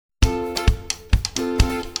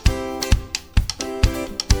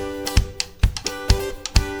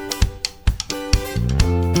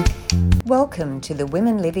Welcome to the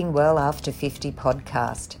Women Living Well After 50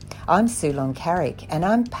 podcast. I'm Sulon Carrick and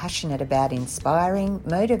I'm passionate about inspiring,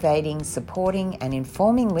 motivating, supporting and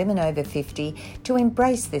informing women over 50 to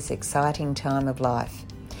embrace this exciting time of life.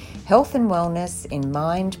 Health and wellness in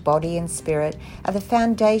mind, body and spirit are the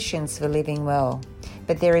foundations for living well,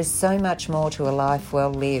 but there is so much more to a life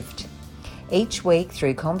well lived. Each week,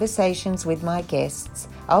 through conversations with my guests,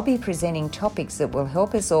 I'll be presenting topics that will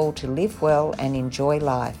help us all to live well and enjoy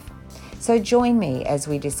life. So join me as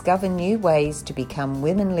we discover new ways to become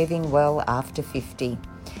women living well after 50.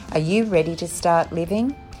 Are you ready to start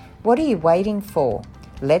living? What are you waiting for?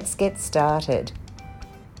 Let's get started.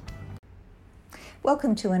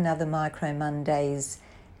 Welcome to another Micro Mondays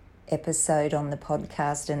episode on the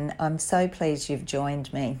podcast, and I'm so pleased you've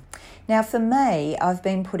joined me. Now for May, I've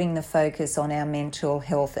been putting the focus on our mental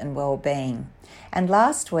health and well-being. And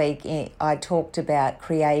last week I talked about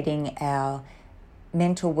creating our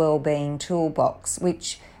mental well-being toolbox,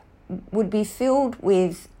 which would be filled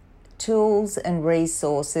with tools and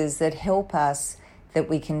resources that help us, that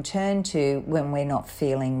we can turn to when we're not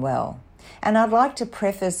feeling well. And I'd like to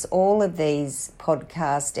preface all of these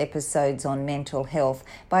podcast episodes on mental health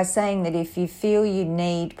by saying that if you feel you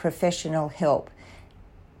need professional help,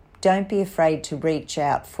 don't be afraid to reach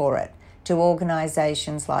out for it to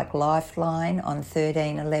organisations like Lifeline on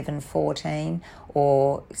 13 11 14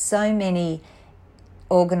 or so many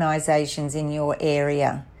organisations in your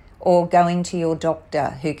area, or going to your doctor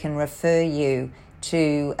who can refer you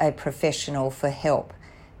to a professional for help.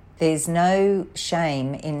 There's no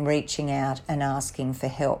shame in reaching out and asking for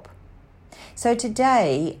help. So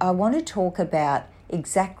today I want to talk about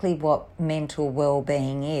exactly what mental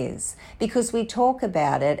well-being is, because we talk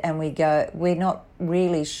about it and we're not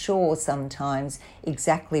really sure sometimes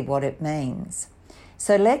exactly what it means.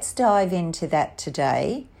 So let's dive into that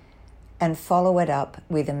today and follow it up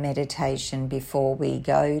with a meditation before we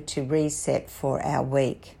go to reset for our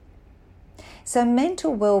week. So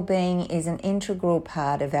mental well-being is an integral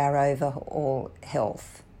part of our overall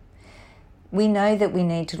health. We know that we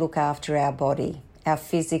need to look after our body, our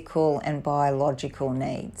physical and biological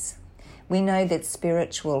needs. We know that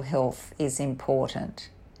spiritual health is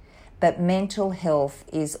important, but mental health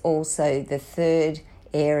is also the third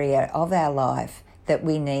area of our life that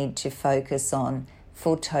we need to focus on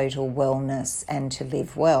for total wellness and to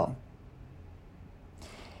live well.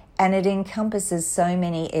 And it encompasses so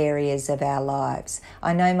many areas of our lives.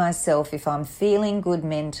 I know myself, if I'm feeling good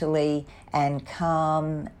mentally and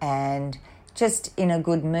calm and just in a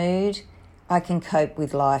good mood, I can cope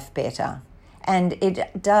with life better. And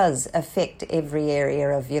it does affect every area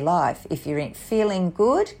of your life. If you're feeling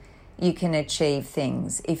good, you can achieve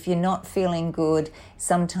things. If you're not feeling good,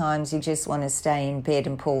 sometimes you just want to stay in bed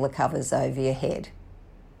and pull the covers over your head.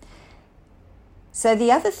 So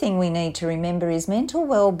the other thing we need to remember is mental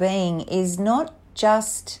well-being is not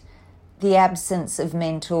just the absence of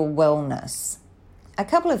mental wellness. A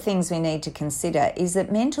couple of things we need to consider is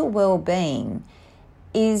that mental well-being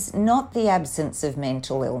is not the absence of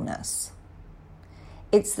mental illness.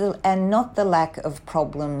 And not the lack of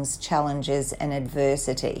problems, challenges and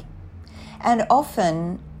adversity. And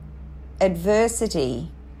often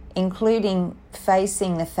adversity, including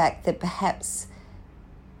facing the fact that perhaps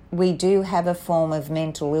we do have a form of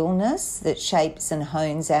mental illness that shapes and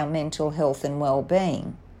hones our mental health and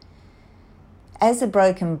well-being. As a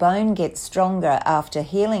broken bone gets stronger after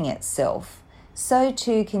healing itself, so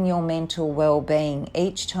too can your mental well-being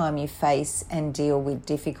each time you face and deal with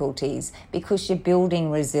difficulties, because you're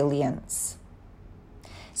building resilience.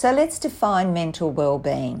 So let's define mental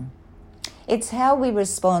well-being. It's how we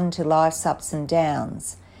respond to life's ups and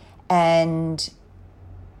downs, and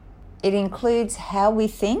it includes how we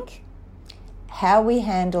think, how we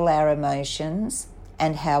handle our emotions,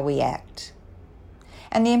 and how we act.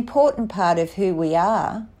 And the important part of who we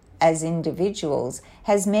are as individuals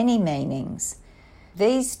has many meanings.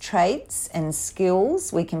 These traits and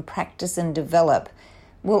skills we can practice and develop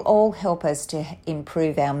will all help us to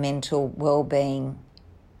improve our mental well-being.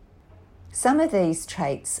 Some of these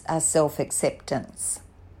traits are self-acceptance,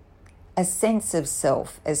 a sense of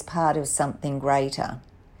self as part of something greater,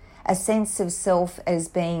 a sense of self as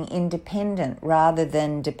being independent rather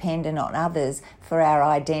than dependent on others for our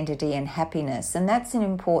identity and happiness. And that's an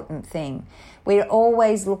important thing. We're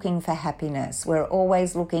always looking for happiness. We're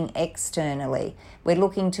always looking externally. We're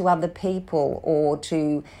looking to other people or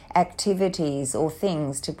to activities or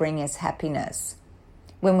things to bring us happiness,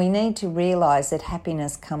 when we need to realise that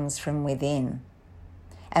happiness comes from within.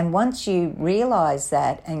 And once you realise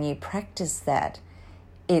that and you practice that,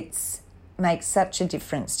 it's makes such a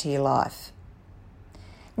difference to your life.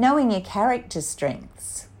 Knowing your character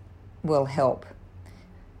strengths will help.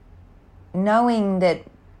 Knowing that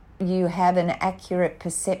you have an accurate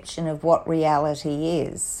perception of what reality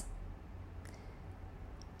is.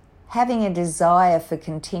 Having a desire for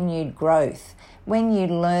continued growth. When you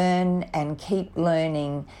learn and keep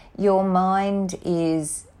learning, your mind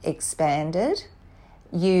is expanded.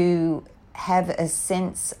 You have a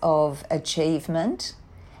sense of achievement,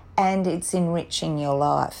 and it's enriching your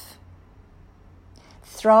life.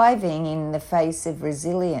 Thriving in the face of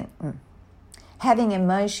having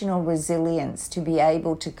emotional resilience to be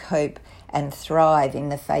able to cope and thrive in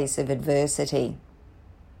the face of adversity.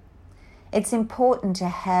 It's important to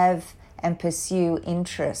have and pursue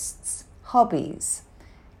interests, hobbies,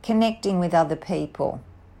 connecting with other people.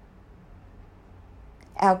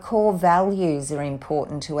 Our core values are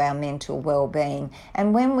important to our mental well-being,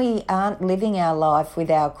 and when we aren't living our life with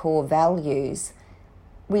our core values,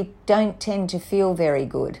 we don't tend to feel very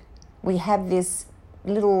good. We have this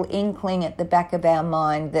little inkling at the back of our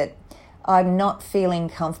mind that I'm not feeling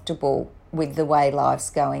comfortable with the way life's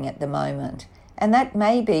going at the moment. And that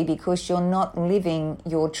may be because you're not living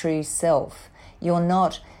your true self. You're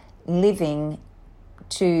not living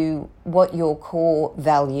to what your core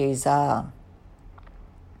values are.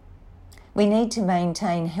 We need to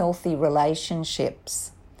maintain healthy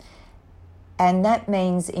relationships, and that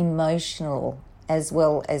means emotional as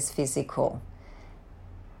well as physical.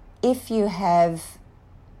 If you have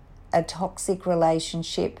a toxic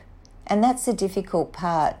relationship, and that's a difficult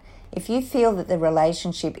part, if you feel that the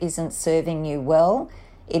relationship isn't serving you well,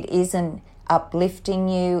 it isn't uplifting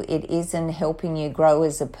you, it isn't helping you grow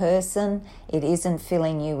as a person, it isn't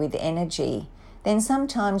filling you with energy, then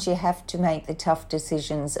sometimes you have to make the tough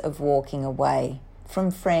decisions of walking away from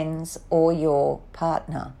friends or your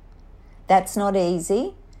partner. That's not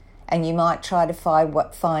easy, and you might try to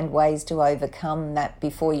find ways to overcome that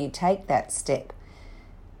before you take that step.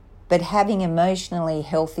 But having emotionally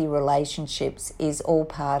healthy relationships is all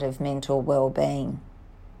part of mental well-being.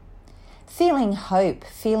 Feeling hope,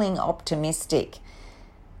 feeling optimistic,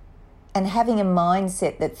 and having a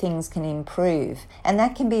mindset that things can improve. And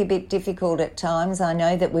that can be a bit difficult at times. I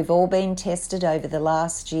know that we've all been tested over the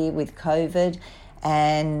last year with COVID,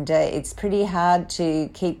 and it's pretty hard to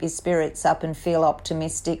keep your spirits up and feel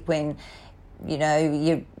optimistic when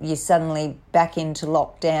you're suddenly back into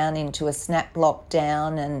lockdown, into a snap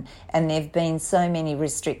lockdown, and there've been so many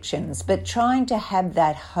restrictions. But trying to have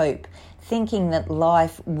that hope, thinking that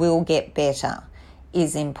life will get better,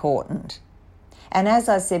 is important. And as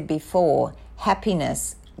I said before,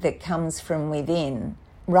 happiness that comes from within,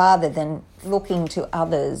 rather than looking to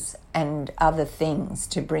others and other things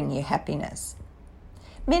to bring you happiness.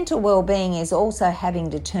 Mental well-being is also having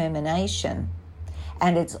determination.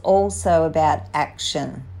 And it's also about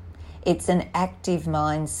action. It's an active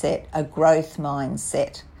mindset, a growth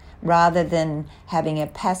mindset, rather than having a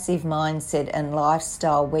passive mindset and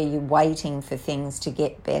lifestyle where you're waiting for things to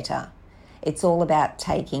get better. It's all about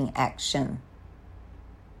taking action.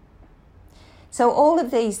 So all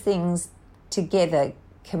of these things together,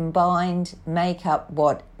 combined, make up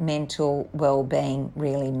what mental well-being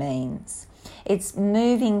really means. It's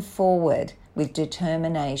moving forward with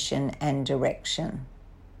determination and direction.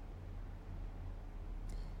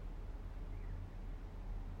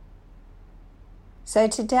 So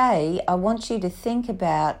today, I want you to think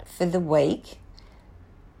about, for the week,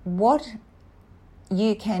 what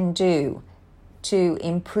you can do to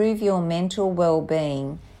improve your mental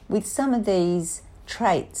well-being with some of these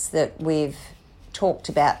traits that we've talked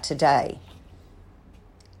about today.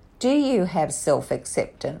 Do you have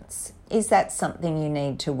self-acceptance? Is that something you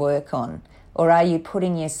need to work on? Or are you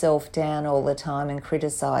putting yourself down all the time and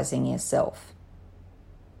criticizing yourself?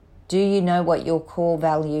 Do you know what your core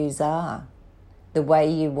values are? The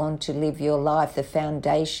way you want to live your life, the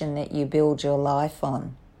foundation that you build your life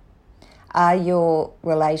on? Are your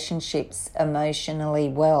relationships emotionally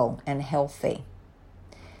well and healthy?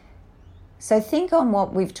 So think on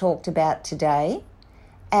what we've talked about today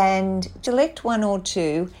and select one or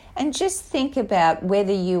two and just think about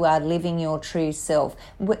whether you are living your true self.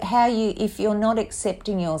 If you're not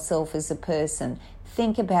accepting yourself as a person,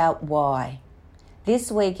 think about why.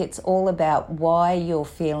 This week it's all about why you're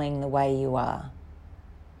feeling the way you are.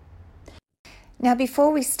 Now,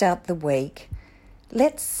 before we start the week,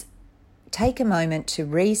 let's take a moment to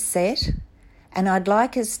reset, and I'd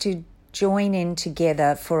like us to join in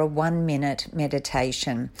together for a 1-minute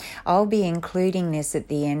meditation. I'll be including this at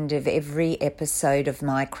the end of every episode of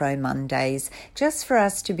Micro Mondays, just for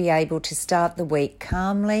us to be able to start the week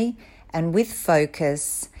calmly and with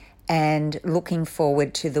focus and looking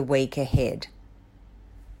forward to the week ahead.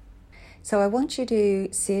 So I want you to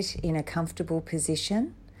sit in a comfortable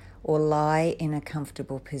position, or lie in a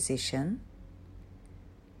comfortable position.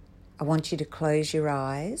 I want you to close your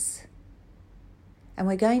eyes. And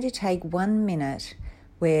we're going to take 1 minute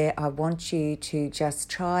where I want you to just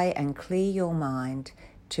try and clear your mind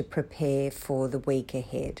to prepare for the week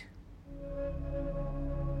ahead.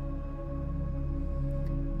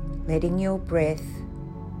 Letting your breath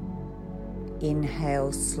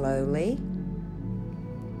inhale slowly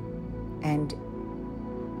and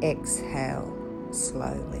exhale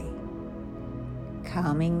slowly,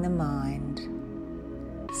 calming the mind,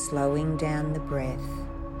 slowing down the breath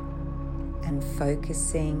and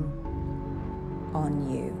focusing on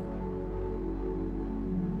you.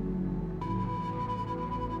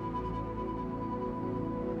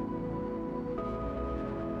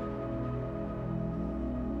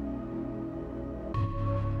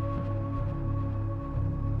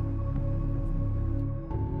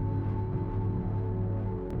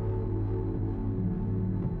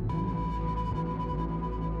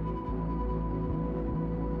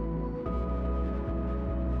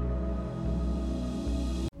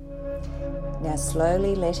 Now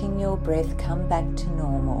slowly letting your breath come back to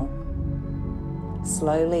normal.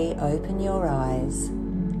 Slowly open your eyes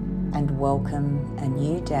and welcome a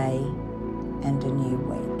new day and a new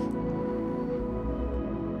week.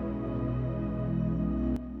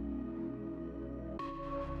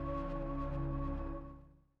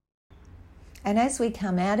 And as we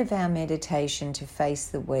come out of our meditation to face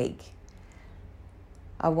the week,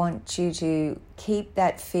 I want you to keep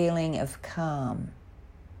that feeling of calm.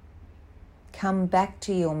 Come back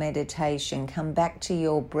to your meditation, come back to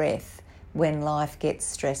your breath when life gets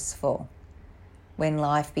stressful, when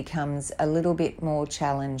life becomes a little bit more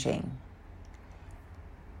challenging.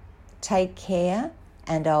 Take care,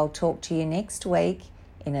 and I'll talk to you next week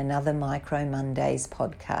in another Micro Mondays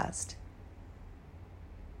podcast.